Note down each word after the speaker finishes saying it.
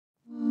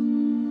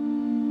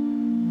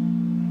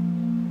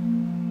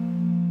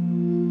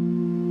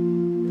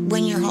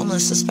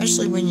homeless,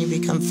 especially when you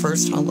become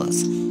first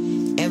homeless,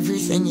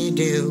 everything you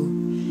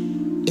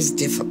do is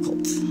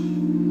difficult.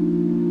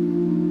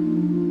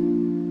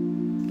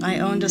 I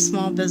owned a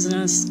small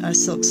business, a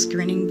silk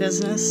screening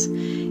business,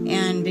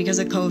 and because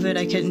of COVID,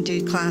 I couldn't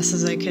do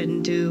classes, I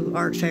couldn't do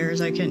art fairs,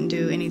 I couldn't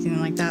do anything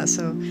like that,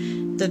 so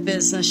the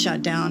business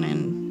shut down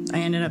and I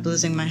ended up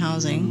losing my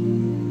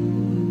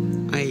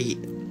housing. I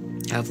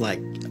have like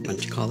a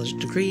bunch of college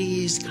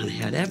degrees, kind of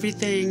had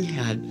everything,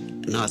 had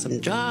an awesome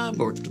job,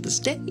 worked for the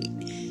state,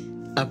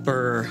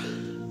 upper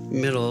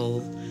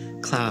middle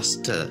class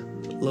to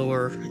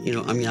lower,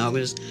 I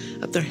was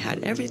up there,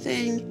 had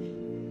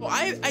everything. Well,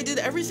 I did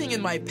everything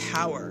in my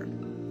power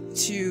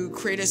to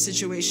create a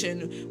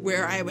situation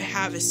where I would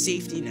have a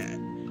safety net.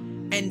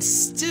 And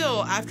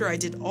still, after I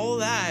did all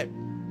that,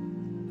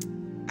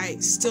 I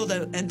still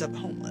didn't end up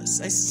homeless.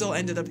 I still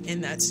ended up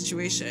in that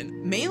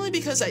situation. Mainly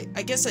because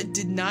I guess I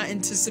did not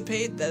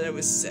anticipate that I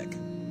was sick.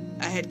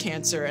 I had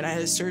cancer and I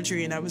had a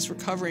surgery and I was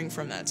recovering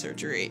from that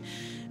surgery.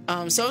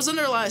 So I was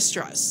under a lot of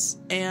stress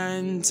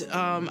and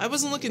I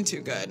wasn't looking too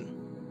good.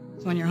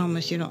 When you're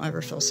homeless, you don't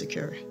ever feel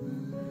secure.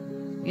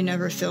 You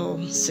never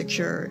feel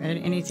secure at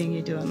anything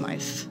you do in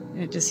life.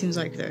 It just seems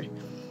like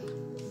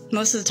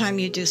most of the time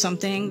you do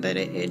something, but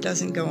it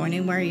doesn't go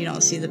anywhere. You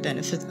don't see the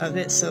benefit of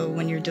it. So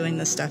when you're doing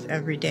this stuff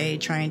every day,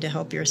 trying to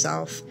help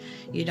yourself,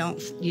 you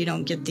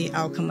don't get the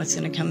outcome what's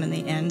going to come in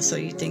the end. So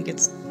you think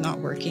it's not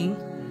working,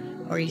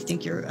 or you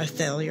think you're a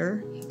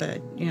failure.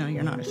 But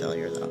you're not a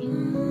failure though.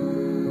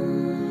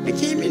 I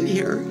came in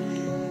here,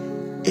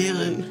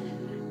 and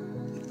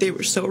they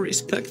were so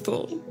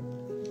respectful,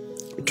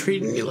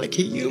 treating me like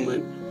a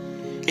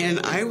human, and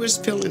I was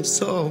feeling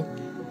so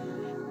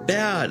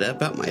bad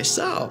about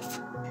myself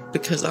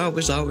because I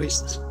was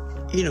always,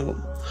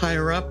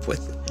 higher up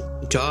with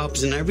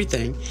jobs and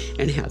everything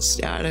and had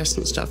status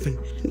and stuff, and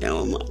now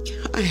I'm like,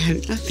 I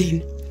had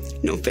nothing,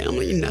 no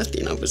family,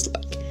 nothing. I was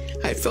like,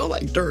 I felt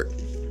like dirt.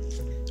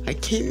 I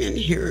came in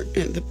here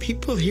and the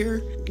people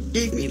here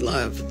gave me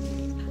love.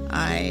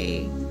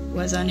 I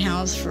was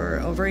unhoused for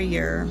over a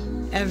year.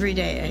 Every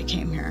day I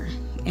came here.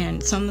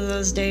 And some of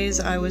those days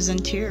I was in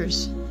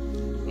tears.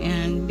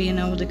 And being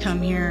able to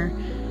come here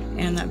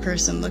and that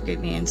person look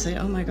at me and say,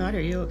 oh my God, are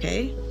you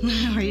okay?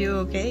 Are you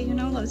okay?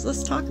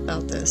 Let's talk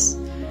about this.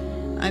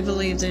 I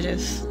believe that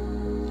if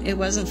it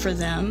wasn't for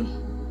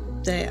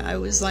them, that I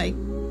was like,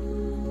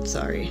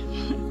 sorry.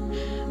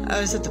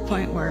 I was at the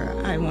point where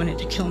I wanted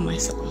to kill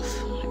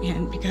myself.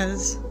 And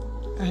because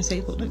I was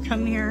able to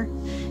come here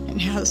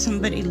and have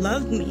somebody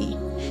love me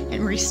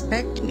and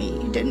respect me,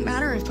 it didn't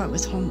matter if I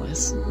was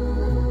homeless.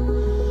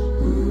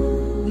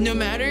 No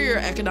matter your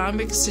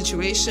economic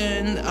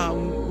situation,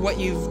 what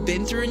you've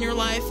been through in your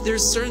life,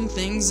 there's certain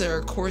things that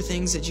are core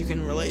things that you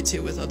can relate to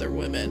with other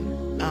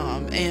women.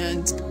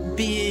 And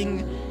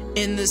being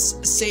in this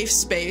safe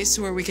space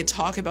where we could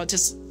talk about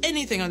just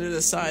anything under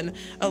the sun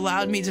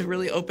allowed me to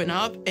really open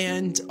up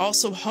and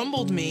also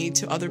humbled me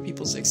to other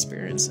people's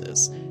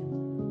experiences.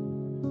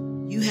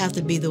 You have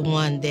to be the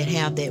one that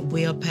have that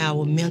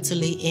willpower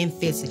mentally and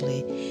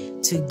physically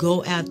to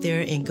go out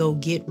there and go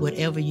get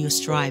whatever you're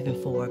striving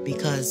for,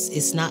 because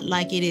it's not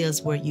like it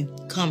is where you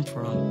come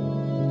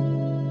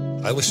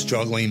from. I was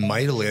struggling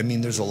mightily. I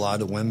mean, there's a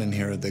lot of women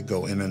here that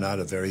go in and out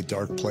of very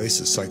dark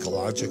places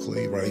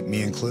psychologically, right?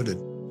 Me included.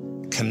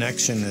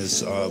 Connection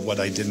is what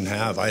I didn't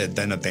have. I had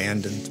been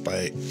abandoned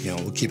by,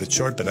 we'll keep it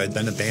short, but I'd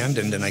been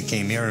abandoned and I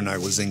came here and I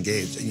was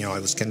engaged. I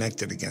was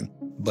connected again.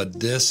 But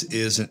this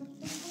isn't,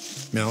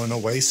 an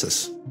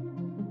oasis.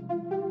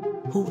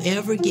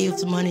 Whoever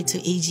gives money to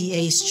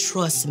EGAs,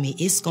 trust me,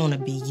 it's going to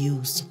be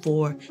used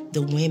for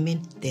the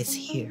women that's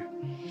here.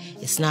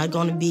 It's not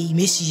going to be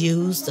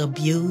misused,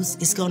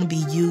 abused. It's going to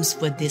be used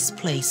for this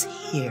place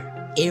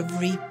here,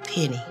 every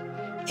penny.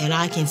 And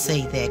I can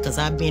say that because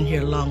I've been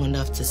here long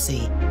enough to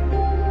see.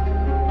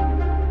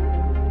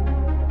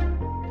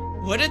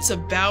 What it's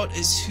about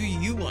is who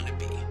you want to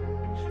be.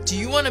 Do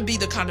you want to be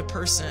the kind of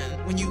person,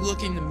 when you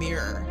look in the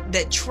mirror,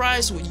 that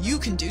tries what you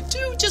can do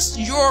just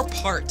your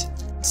part?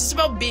 It's just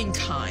about being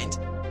kind.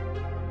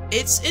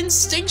 It's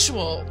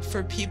instinctual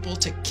for people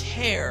to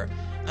care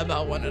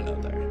about one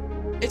another.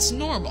 It's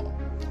normal.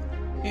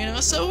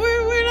 So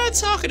we're not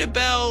talking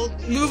about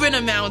moving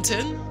a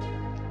mountain,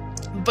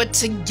 but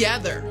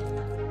together,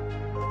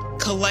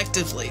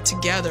 collectively,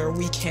 together,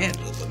 we can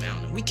move a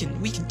mountain. We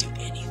can do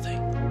anything.